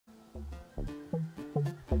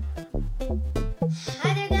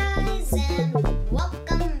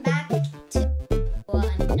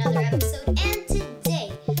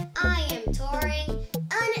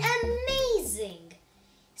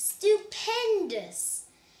tremendous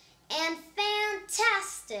and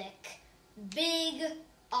fantastic big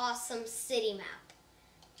awesome city map.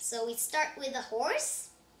 So we start with a horse.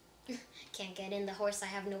 Can't get in the horse, I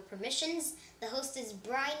have no permissions. The host is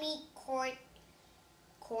Briny Corntit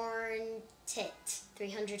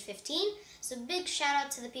 315. So big shout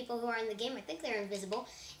out to the people who are in the game. I think they're invisible.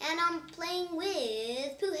 And I'm playing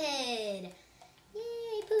with Poohead.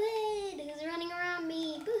 Yay, Poohead, who's running around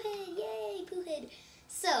me. Poohead, yay, Poohead.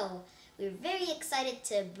 So we're very excited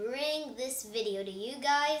to bring this video to you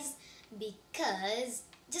guys because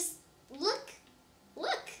just look.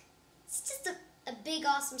 It's just a big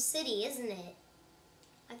awesome city, isn't it?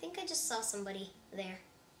 I think I just saw somebody there.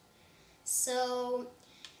 So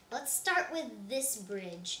let's start with this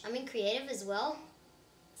bridge. I'm in creative as well.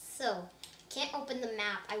 So can't open the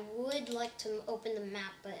map. I would like to open the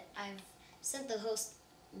map, but I've sent the host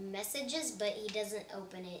messages, but he doesn't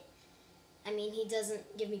open it. I mean, he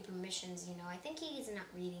doesn't give me permissions, you know. I think he's not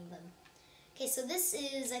reading them. Okay, so this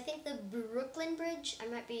is, I think, the Brooklyn Bridge. I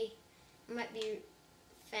might be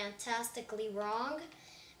fantastically wrong,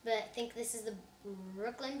 but I think this is the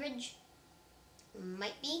Brooklyn Bridge.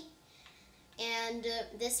 Might be. And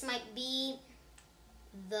this might be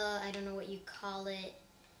the, I don't know what you call it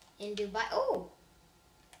in Dubai. Oh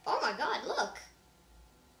my God, look.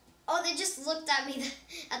 Oh, they just looked at me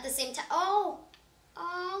at the same time. Oh,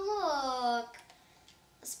 look.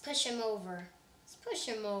 Let's push him over. Let's push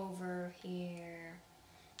him over here.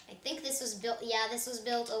 I think this was built, yeah, this was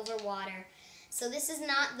built over water. So this is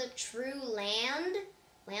not the true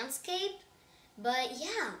landscape, but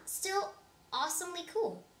yeah, still awesomely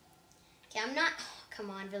cool. Okay, I'm not, oh, come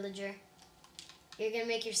on, villager. You're gonna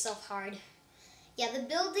make yourself hard. Yeah, the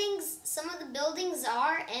buildings, some of the buildings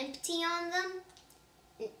are empty on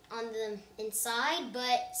the inside,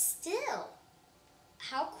 but still,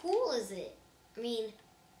 how cool is it? I mean,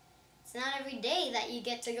 it's not every day that you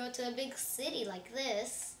get to go to a big city like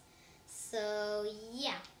this. So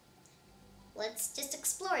yeah, let's just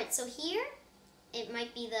explore it. So here, it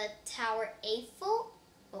might be the Tower Eiffel.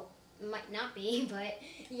 Well, it might not be, but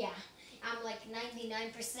yeah, I'm like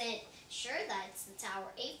 99% sure that it's the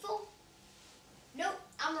Tower Eiffel. Nope,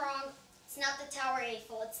 I'm wrong. It's not the Tower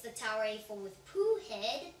Eiffel, it's the Tower Eiffel with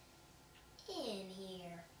Poohead in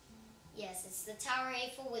here. Yes, it's the Tower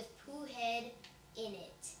Eiffel with Poohead in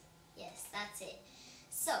it. Yes, that's it.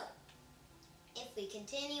 So, if we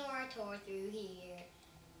continue our tour through here,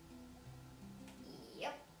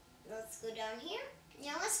 yep, let's go down here.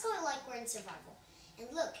 Now let's go like we're in survival.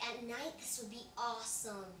 And look, at night this would be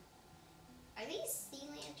awesome. Are these sea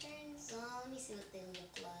lanterns? Let me see what they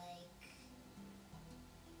look like.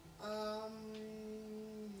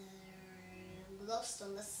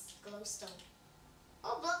 Glowstone, this glowstone.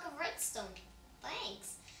 Oh, block of redstone.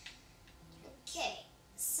 Thanks. Okay,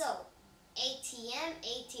 so ATM,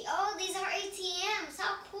 oh, these are ATMs.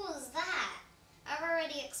 How cool is that? I've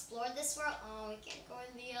already explored this world. Oh, we can't go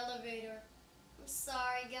in the elevator. I'm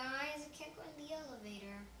sorry, guys. We can't go in the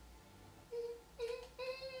elevator.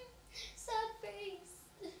 Sad face.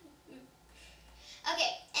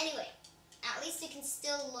 Okay, anyway. At least you can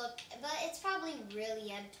still look, but it's probably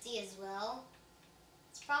really empty as well.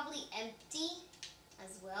 It's probably empty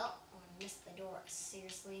as well. Oh, I missed the door,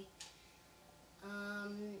 seriously. Oh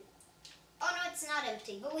no, it's not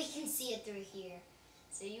empty, but we can see it through here.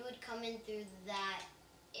 So you would come in through that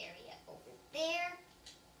area over there.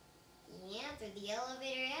 Yeah, through the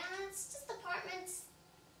elevator. Yeah, it's just apartments.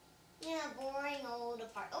 Yeah, boring old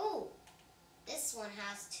apartment. Oh, this one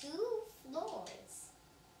has 2 floors.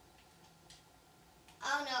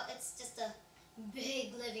 Oh no, it's just a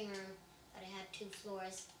big living room, but it had 2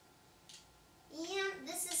 floors. Yeah,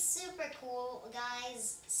 this is super cool,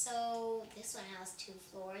 guys. So this one has 2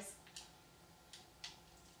 floors.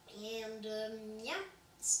 And yeah,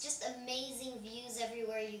 it's just amazing views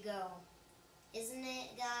everywhere you go. Isn't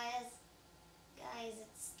it, guys? Guys,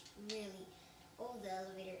 it's really, oh, the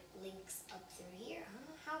elevator links up through here.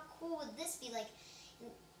 Huh? How cool would this be? Like,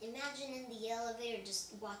 imagine in the elevator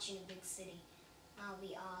just watching a big city. That'll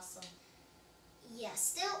be awesome. Yeah,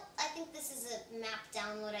 still, I think this is a map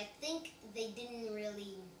download. I think they didn't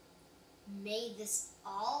really made this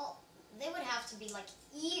all. They would have to be like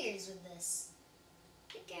years with this.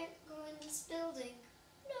 You can't go in this building.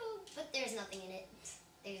 No, but there's nothing in it.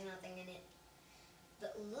 There's nothing in it.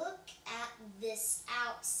 But look at this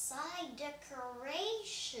outside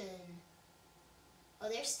decoration. Oh,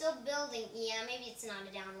 they're still building. Yeah, maybe it's not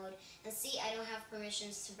a download. And see, I don't have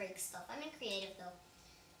permissions to break stuff. I'm in creative though.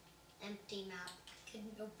 Empty map.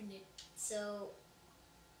 Couldn't open it. So,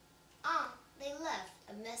 they left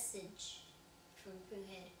a message from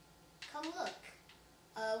Poohead. Come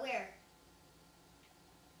look. Where?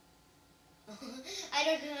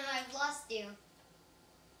 don't know. I've lost you.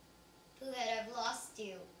 Poohhead, I've lost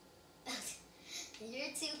you.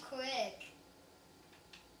 You're too quick.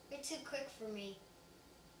 You're too quick for me.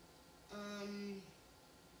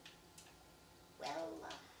 Well,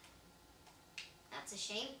 that's a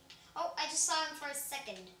shame. Oh, I just saw him for a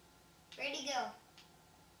second. Where'd he go?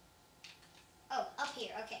 Oh, up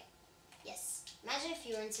here. Okay. Yes. Imagine if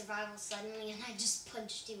you were in survival suddenly and I just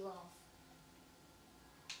punched you off.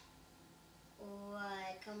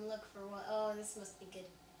 What? Come look for what? Oh, this must be good.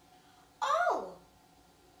 Oh!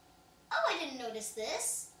 Oh, I didn't notice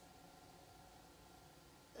this.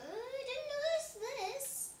 I didn't notice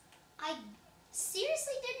this. I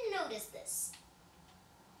seriously didn't notice this.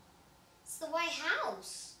 It's the White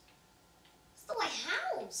House. It's the White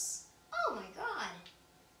House. Oh my God.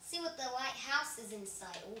 See what the White House is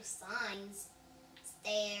inside. Oh, signs.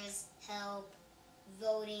 Stairs, help,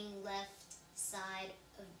 voting, left side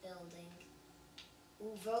of building.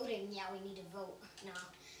 Ooh, voting. Yeah, we need to vote. No,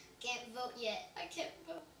 can't vote yet. I can't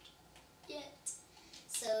vote yet.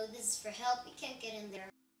 So this is for help. We can't get in there.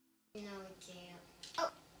 No, we can't.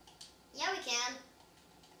 Oh, yeah, we can.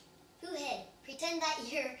 Poohhead, pretend that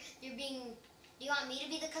you're being. Do you want me to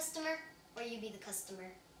be the customer or you be the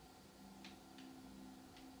customer?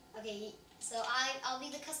 Okay, so I'll be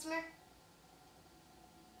the customer.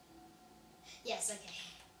 Yes, okay.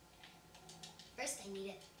 First, I need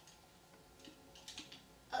it.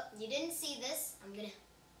 Oh, you didn't see this. I'm gonna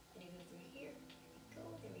go through here.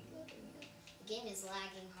 There we go. The game is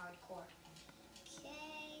lagging hardcore.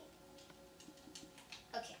 Okay.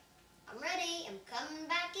 Okay, I'm ready. I'm coming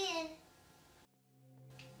back in.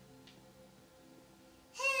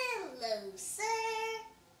 Hello, sir.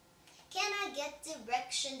 Can I get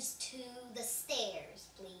directions to the stairs,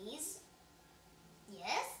 please?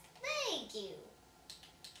 Yes, thank you.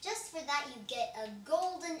 Just for that, you get a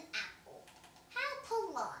golden apple. How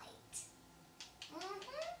polite.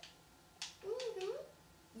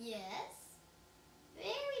 Yes.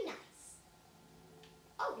 Very nice.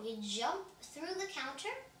 Oh, you jump through the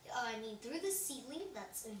counter? Through the ceiling.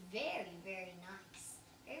 That's very, very nice.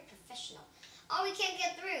 Very professional. Oh, we can't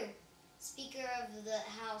get through. Speaker of the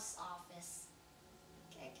House office.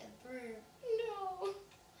 Can't get through. No.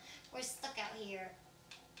 We're stuck out here.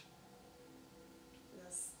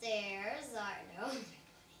 The stairs are no.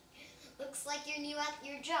 Looks like you're new at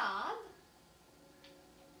your job.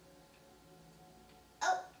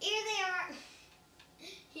 Oh, here they are.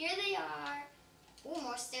 Here they are. Oh,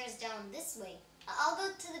 more stairs down this way. I'll go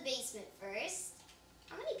to the basement first.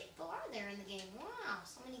 How many people are there in the game? Wow,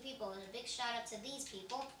 so many people. And a big shout out to these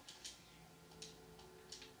people.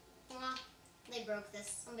 Wow, they broke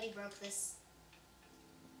this. Somebody broke this.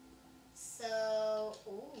 So,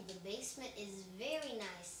 oh, the basement is very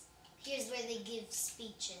nice. Here's where they give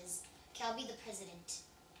speeches. Okay, I'll be the president.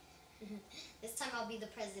 This time I'll be the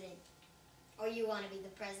president. Or you want to be the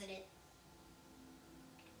president?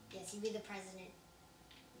 Yes, you be the president.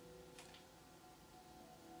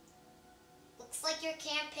 Looks like your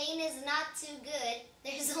campaign is not too good.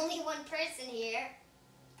 There's only one person here.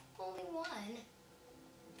 Only one.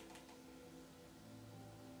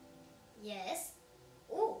 Yes.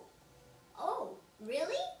 Ooh. Oh,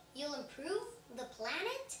 really? You'll improve the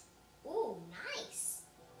planet? Ooh, nice.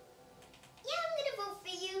 Yeah, I'm gonna vote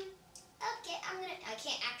for you. Okay, I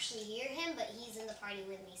can't actually hear him, but he's in the party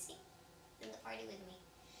with me. See? In the party with me.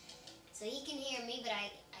 So he can hear me, but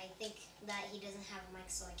I think that he doesn't have a mic,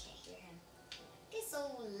 so I can't hear him. Okay,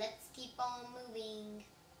 so let's keep on moving.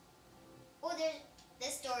 Oh,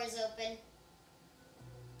 this door is open.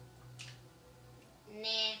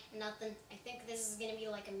 Nah, nothing. I think this is gonna be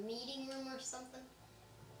like a meeting room or something.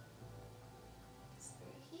 It's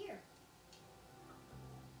through here.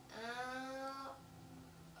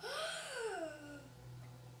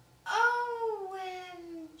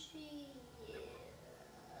 OMG.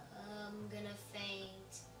 I'm gonna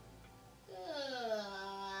faint.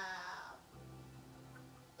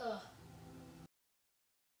 Ugh.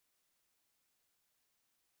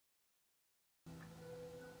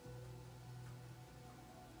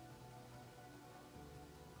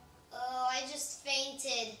 Oh, I just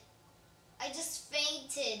fainted. I just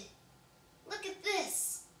fainted. Look at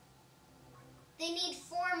this. They need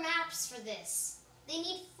 4 maps for this. They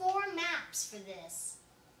need 4 maps for this.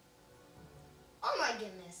 Oh my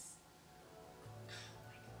goodness.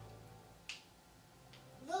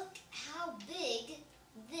 Look how big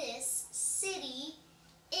this city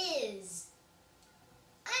is.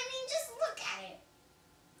 I mean, just look at it.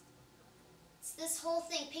 It's this whole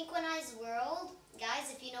thing, Pink One Eye's World. Guys,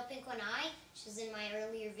 if you know Pink One Eye, she was in my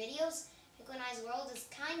earlier videos. Pink One Eye's World is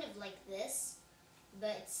kind of like this,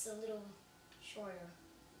 but it's a little shorter.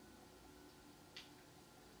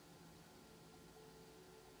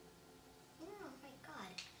 Oh my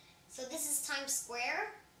god. So this is Times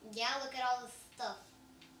Square? Yeah, look at all the stuff.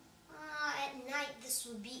 At night this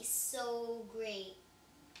would be so great.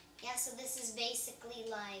 Yeah, so this is basically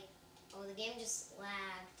like, oh, the game just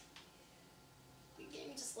lagged. The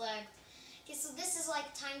game just lagged. Okay, so this is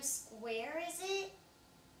like Times Square, is it?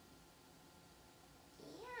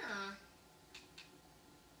 Yeah.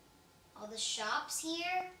 All the shops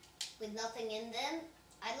here with nothing in them.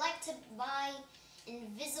 I'd like to buy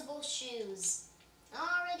invisible shoes. I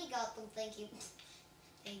already got them, thank you.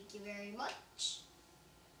 Thank you very much.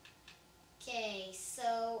 Okay,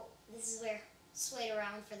 so this is where, let's wait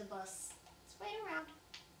around for the bus. Let's wait around.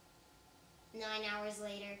 9 hours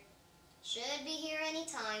later. Should be here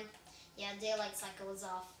anytime. Yeah, daylight cycle is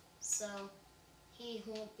off, so he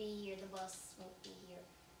won't be here, the bus won't be here.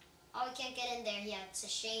 Oh, we can't get in there. Yeah, it's a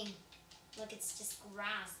shame. Look, it's just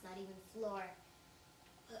grass, not even floor.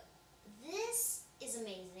 But this is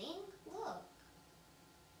amazing. Look.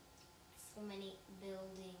 So many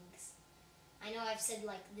buildings. I know I've said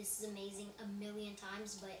like this is amazing a million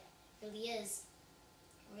times, but it really is.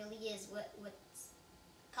 It really is. What's...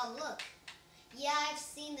 Come look. Yeah, I've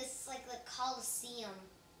seen this, like the Colosseum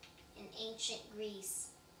in ancient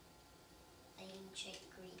Greece. Ancient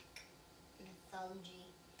Greek mythology.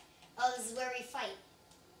 Oh, this is where we fight.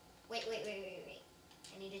 Wait.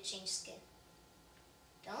 I need to change skin.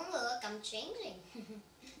 Don't look, I'm changing.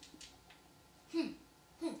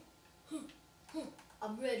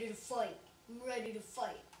 I'm ready to fight. I'm ready to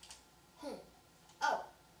fight. Oh.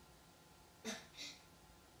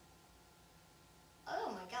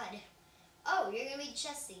 Oh my god. Oh, you're gonna be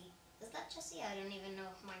Jesse. Is that Jesse? I don't even know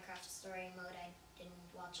Minecraft story mode. I didn't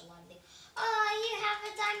watch a lot of these. Oh, you have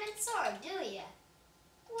a diamond sword, do you?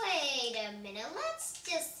 Wait a minute. Let's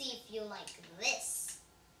just see if you like this.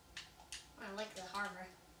 Oh, I like the harbor.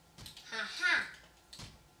 Ha.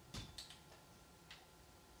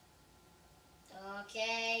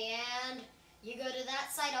 Okay, and you go to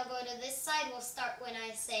that side, I'll go to this side. We'll start when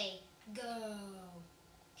I say go.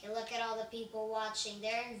 Okay, look at all the people watching.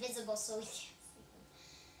 They're invisible, so we can't see them.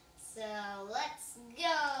 So let's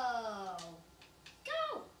go.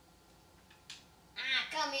 Go.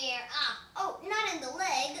 Come here. Oh, not in the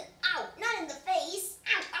leg. Ow, not in the face.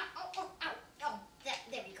 Ow.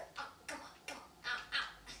 There we go. Oh, come on. Ow.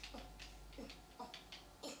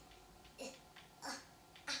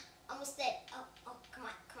 Almost dead. Oh, come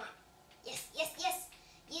on.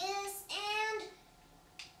 Yes, and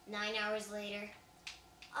 9 hours later.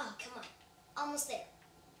 Oh, come on. Almost there.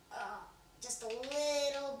 Just a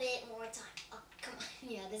little bit more time. Oh, come on.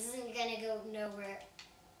 Yeah, this isn't gonna go nowhere.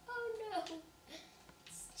 Oh, no.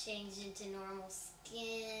 Let's change into normal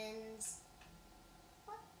skins.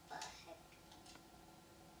 What the heck?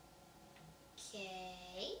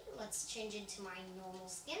 Okay, let's change into my normal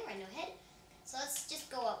skin. Right, no head. So let's just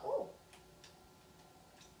go up. Ooh.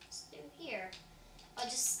 What's through here? Oh,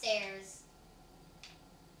 just stairs.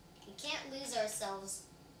 We can't lose ourselves.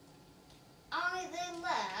 Oh, they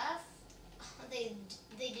left. They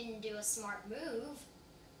didn't do a smart move.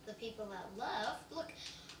 The people that left. Look.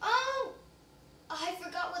 Oh! I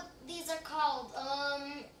forgot what these are called.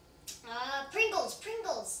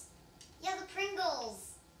 Pringles. Yeah, the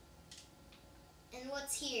Pringles. And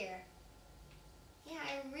what's here? Yeah,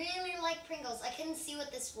 I really like Pringles. I couldn't see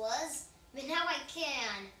what this was, but now I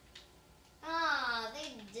can. They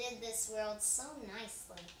did this world so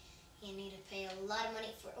nicely. You need to pay a lot of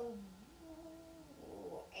money for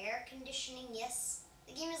air conditioning. Yes,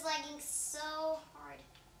 the game is lagging so hard.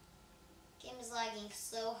 Game is lagging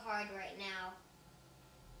so hard right now.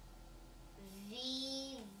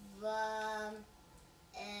 Viva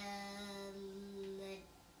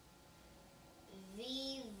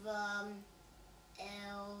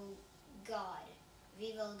El God.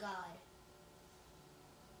 Viva El God.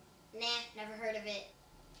 Nah, never heard of it.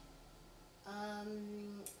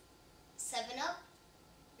 7-Up.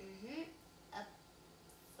 A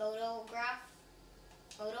photo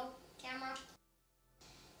camera.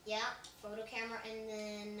 Yeah, photo camera, and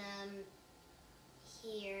then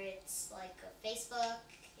here it's like a Facebook,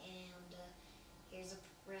 and here's a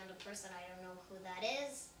random person. I don't know who that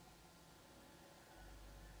is.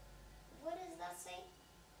 What does that say?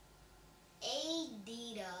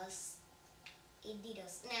 Adidas.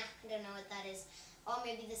 Nah, I don't know what that is. Oh,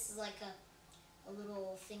 maybe this is like a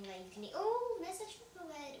little thing that you can eat. Oh, message from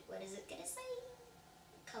the red. What is it gonna say?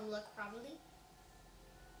 Come look, probably.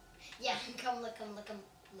 Yeah, come look.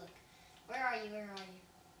 Where are you?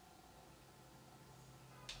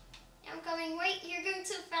 I'm coming. Wait, you're going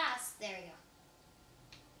too fast. There we go.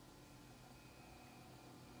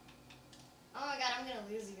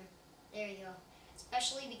 gonna lose you. There you go.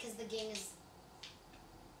 Especially because the game is...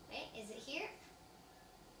 Wait, is it here?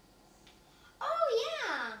 Oh,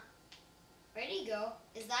 yeah! Where did he go?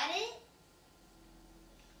 Is that it?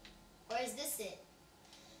 Or is this it?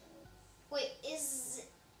 Wait, is...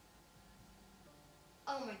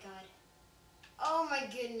 Oh my god. Oh my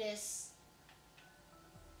goodness.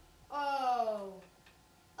 Oh.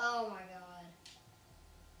 Oh my god.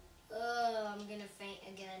 I'm gonna faint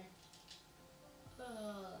again.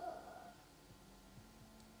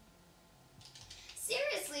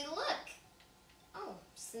 Seriously, look. Oh,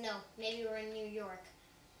 snow. Maybe we're in New York.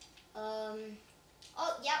 Oh,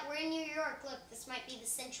 yeah, we're in New York. Look, this might be the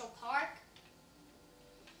Central Park.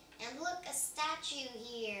 And look, a statue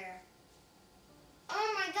here.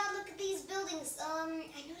 Oh my god, look at these buildings. I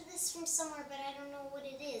know this from somewhere, but I don't know what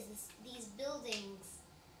it is. These buildings.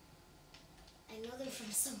 I know them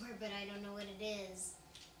from somewhere, but I don't know what it is.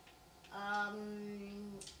 I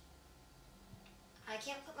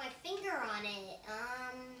can't put my finger on it.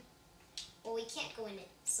 Well, we can't go in it,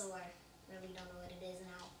 so I really don't know what it is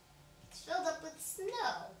now. It's filled up with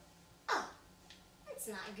snow. Oh, that's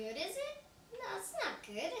not good, is it? No, it's not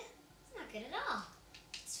good. It's not good at all.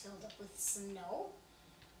 It's filled up with snow.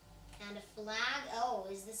 And a flag. Oh,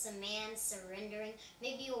 is this a man surrendering?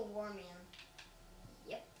 Maybe a war man.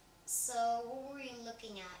 Yep. So, what were we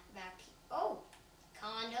looking at back here? Oh,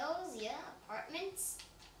 condos, yeah, apartments.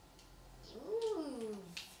 Ooh,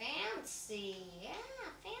 fancy. Yeah,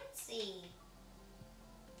 fancy.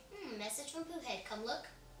 Message from Poohhead. Come look.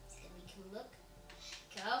 Can we come look?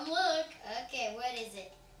 Come look. Okay, what is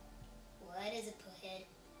it? What is it, Poohhead?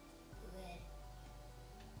 Poohhead.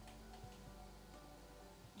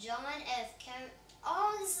 John F.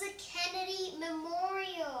 Oh, this is a Kennedy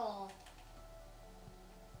Memorial.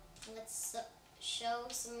 Let's show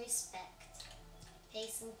some respect. Pay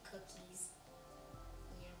some cookies.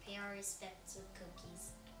 Yeah, pay our respects with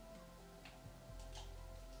cookies.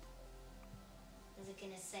 What's it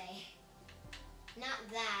gonna say? Not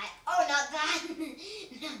that. Oh, not that.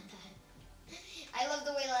 Not that. I love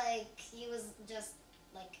the way, like, he was just,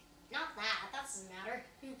 like, not that. That doesn't matter.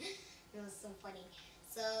 It was so funny.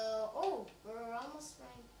 So, oh, we're almost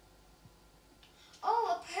running. Oh,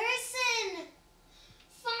 a person!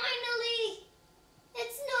 Finally!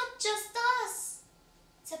 It's not just us.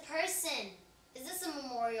 It's a person. Is this a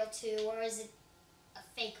memorial too, or is it a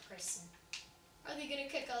fake person? Are they gonna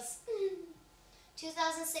kick us?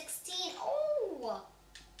 2016. Oh!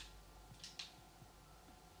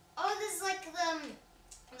 Oh, this is like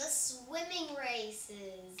the swimming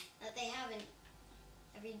races that they have in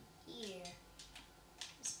every year.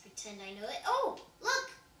 Let's pretend I know it. Oh,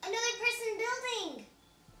 look! Another person building!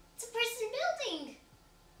 It's a person building!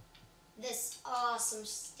 This awesome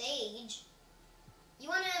stage. You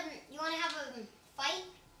wanna have a fight?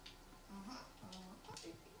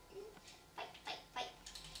 Fight.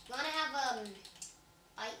 You wanna have a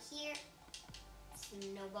fight here?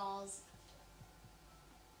 Snowballs.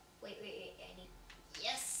 Wait, I need...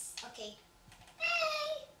 Yes, okay.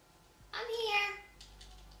 Hey! I'm here.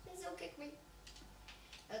 Please don't kick me.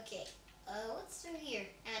 Okay, what's through here?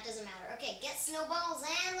 It doesn't matter. Okay, get snowballs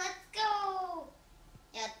and let's go!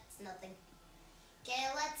 Yeah, it's nothing. Okay,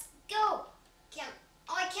 let's go!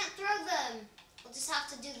 Oh, I can't throw them. We'll just have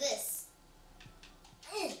to do this.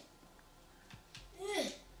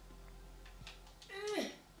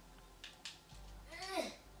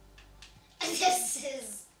 This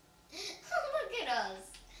is... Look at us.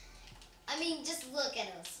 I mean, just look at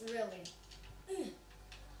us, really. Do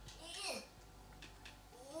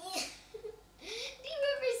you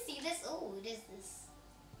ever see this? Oh, what is this?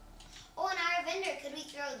 Oh, an Eye of Ender. Could we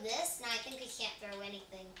throw this? No, I think we can't throw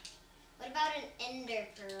anything. What about an Ender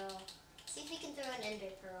Pearl? See if we can throw an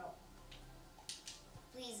Ender Pearl.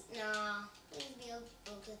 Please, no. Please be able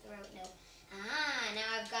to throw it. No. Now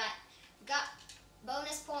I've got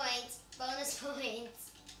bonus points. Bonus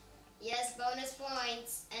points. Yes, bonus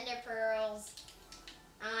points. Ender Pearls.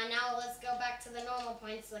 Now let's go back to the normal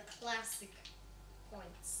points, the classic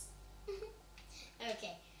points.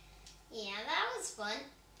 Okay. Yeah, that was fun.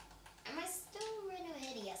 Am I still running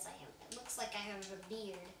ahead? Yes, I am. It looks like I have a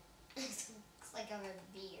beard. Looks like I have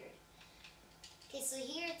a beard. Okay, so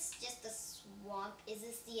here it's just a swamp. Is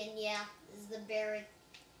this the end? Yeah, this is the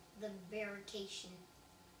barricade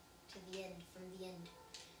to the end, from the end.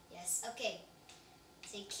 Yes, okay.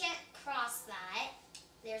 So you can't cross that.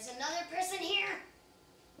 There's another person here.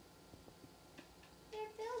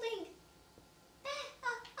 They're building.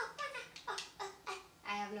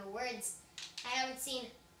 I have no words. I haven't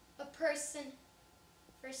seen a person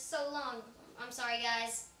for so long. I'm sorry,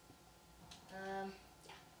 guys. Yeah.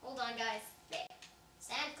 Hold on, guys. There.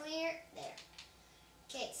 Stand clear. There.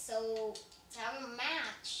 Okay, so to have a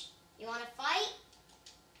match. You want to fight?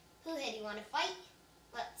 Poohhead, you want to fight?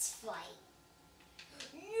 Let's fight.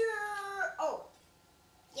 Yeah. Oh.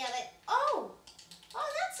 Yeah, but... Oh! Oh,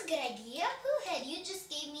 that's a good idea. Poohhead, you just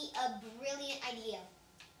gave me a brilliant idea.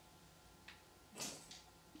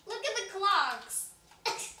 Look at the clocks.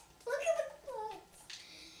 Look at the clocks.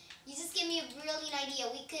 You just gave me a brilliant idea.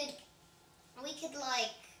 We could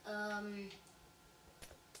like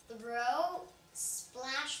throw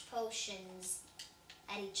splash potions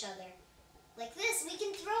at each other. Like this. We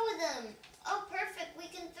can throw them. Oh, perfect. We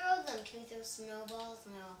can throw them. Can we throw snowballs?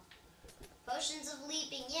 No. Potions of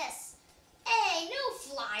leaping, yes. Hey, no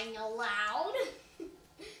flying allowed.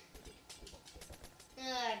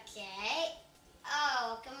 Okay.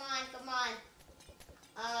 Oh, come on, come on.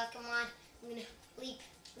 Come on. I'm gonna leap,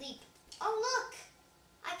 leap. Oh, look!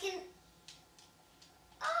 I can...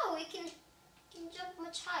 Oh, we can jump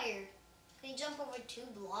much higher. Can you jump over 2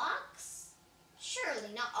 blocks?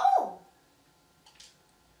 Surely not. Oh!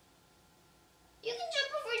 You can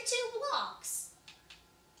jump over 2 blocks.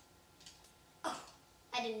 Oh,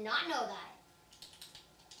 I did not know that.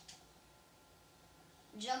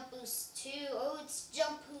 Jump boost 2. Oh, it's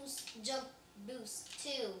jump boost 2.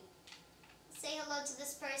 Say hello to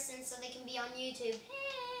this person so they can be on YouTube.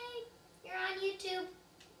 Hey, you're on YouTube.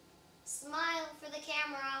 Smile for the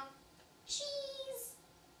camera. Cheese.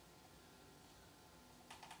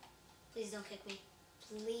 Please don't kick me.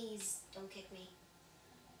 Please don't kick me.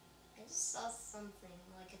 I just saw something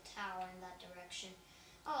like a tower in that direction.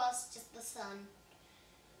 Oh, it's just the sun.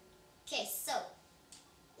 Okay, so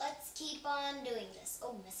let's keep on doing this.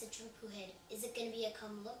 Oh, message from Poohhead. Is it going to be a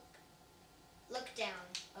come look? Look down.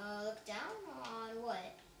 Look down on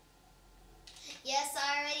what? Yes,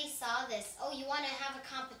 I already saw this. Oh, you want to have a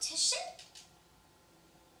competition?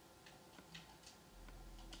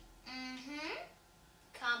 Mm-hmm.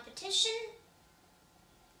 Competition?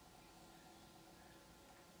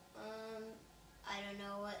 I don't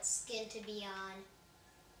know what skin to be on.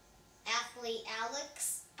 Athlete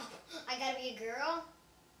Alex? Oh, I gotta be a girl?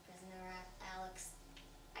 Prisoner Alex.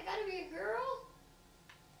 I gotta be a girl?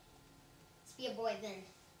 Let's be a boy then.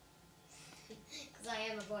 Because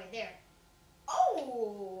I am a boy. There.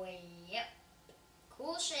 Oh, yep.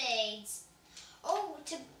 Cool shades. Oh,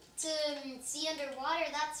 to see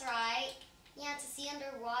underwater, that's right. Yeah, to see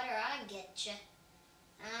underwater, I get you.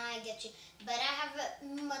 I get you. But I have a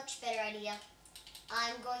much better idea.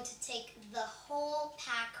 I'm going to take the whole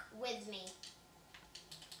pack with me.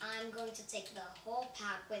 I'm going to take the whole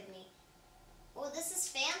pack with me. Oh, this is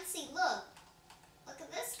fancy. Look. Look at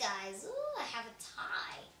this, guys. Ooh, I have a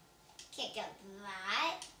tie. Can't get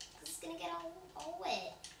that. It's going to get all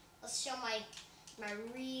wet. Let's show my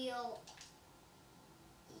real...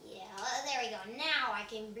 Yeah, there we go. Now I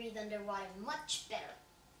can breathe underwater much better.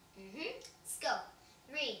 Let's go.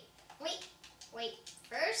 3. Wait.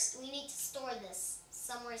 First, we need to store this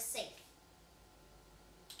somewhere safe.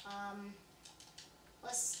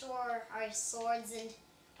 Let's store our swords and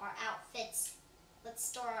our outfits. Let's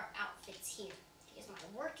store our outfits here. Here's my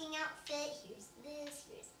working outfit. Here's this.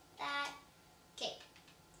 Here's that. Okay.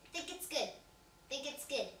 I think it's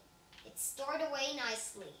good. It's stored away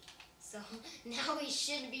nicely. So now we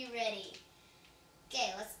should be ready.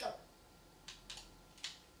 Okay, let's go.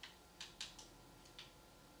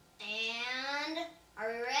 And are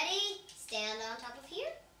we ready? Stand on top of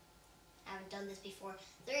here. I haven't done this before.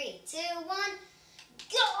 3, 2, 1,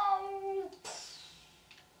 go!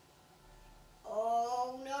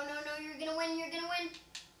 Oh, no, you're gonna win,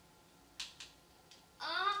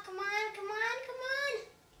 Oh, come on.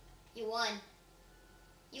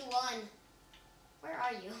 You won. Where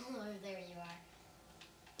are you? Oh, there you are.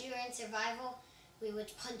 We were in survival. We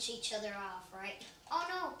would punch each other off, right? Oh,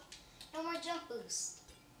 no. No more jump boost.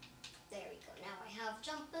 There we go. Now I have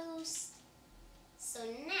jump boost. So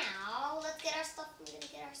now, let's get our stuff.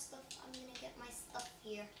 I'm going to get my stuff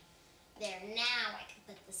here. There. Now I can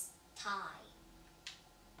put this tie.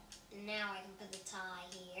 Now I can put the tie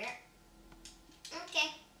here. Okay.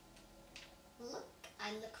 Look,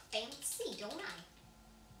 I look fancy, don't I?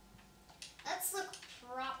 Let's look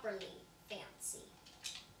properly fancy.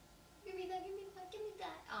 Give me that.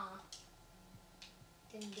 Aw.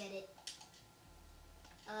 Didn't get it.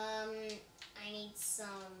 I need some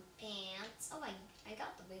pants. Oh, I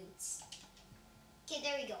got the boots. Okay,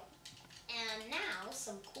 there we go. And now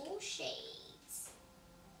some cool shades.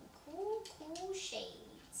 Cool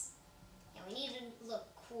shades. Yeah, we need to look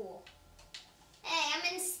cool. Hey,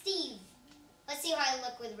 I'm in Steve. Let's see how I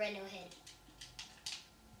look with Red No Head.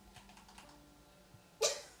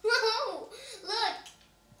 Whoa! Look!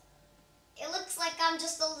 It looks like I'm just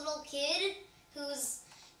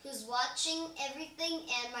watching everything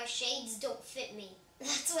and my shades don't fit me.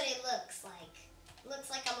 That's what it looks like. It looks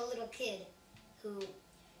like I'm a little kid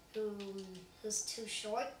who's too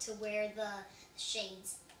short to wear the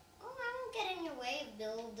shades. Oh, I won't get in your way of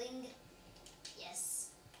building. Yes.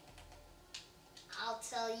 I'll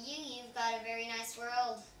tell you, you've got a very nice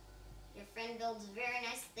world. Your friend builds very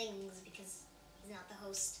nice things because he's not the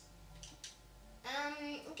host.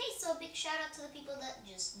 Okay, so a big shout out to the people that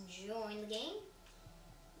just joined the game.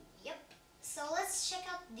 Yep. So let's check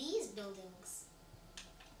out these buildings.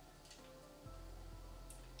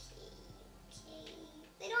 Okay.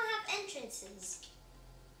 They don't have entrances.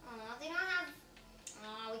 Aw, they don't have...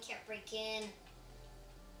 Aw, we can't break in.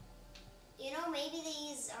 You know, maybe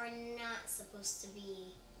these are not supposed to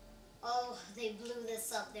be... Oh, they blew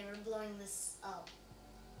this up. They were blowing this up.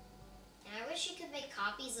 And I wish you could make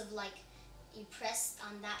copies of, like, you pressed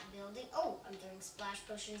on that building. Oh, I'm throwing splash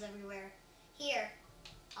potions everywhere. Here,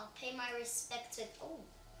 I'll pay my respects with... Oh.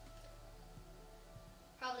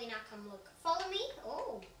 Probably not come look. Follow me?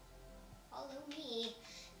 Oh. Follow me.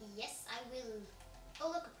 Yes, I will. Oh,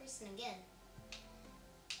 look, a person again.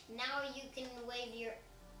 Now you can wave your...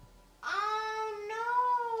 Oh,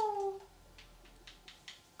 no.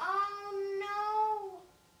 Oh, no.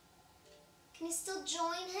 Can you still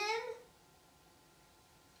join him?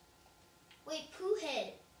 Wait,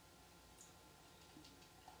 Poohhead.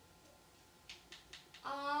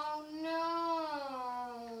 Oh, no.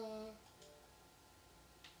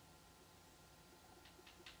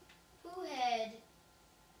 Poohhead.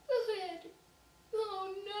 Poohhead.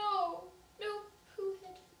 Oh, no. No,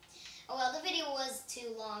 Poohhead. Oh, well, the video was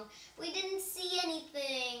too long. We didn't see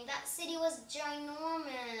anything. That city was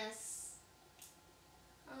ginormous.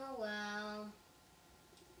 Oh, well.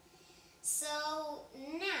 So,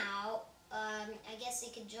 now, I guess he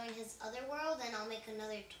could join his other world and I'll make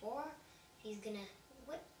another tour. He's gonna...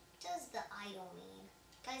 What does the idol mean?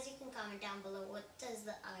 Guys, you can comment down below. What does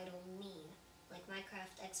the idol mean? Like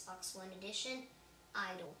Minecraft Xbox One Edition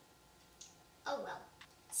idol. Oh, well.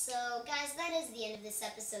 So, guys, that is the end of this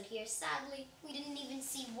episode here. Sadly, we didn't even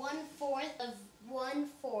see one fourth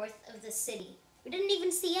of the city. We didn't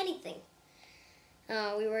even see anything.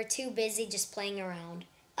 We were too busy just playing around.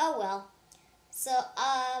 Oh, well. So,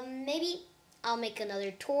 maybe I'll make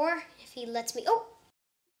another tour if he lets me. Oh!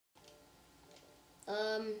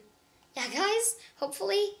 Yeah, guys,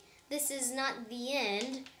 hopefully this is not the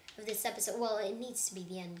end of this episode. Well, it needs to be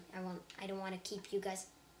the end. I don't want to keep you guys.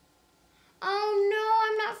 Oh, no,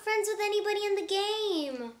 I'm not friends with anybody in the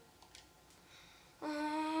game.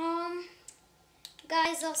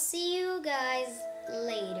 Guys, I'll see you guys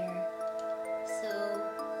later. So,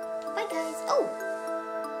 bye, guys. Oh,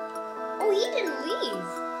 he didn't leave.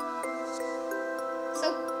 So,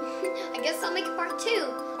 I guess I'll make a part 2.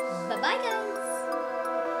 Bye-bye, guys.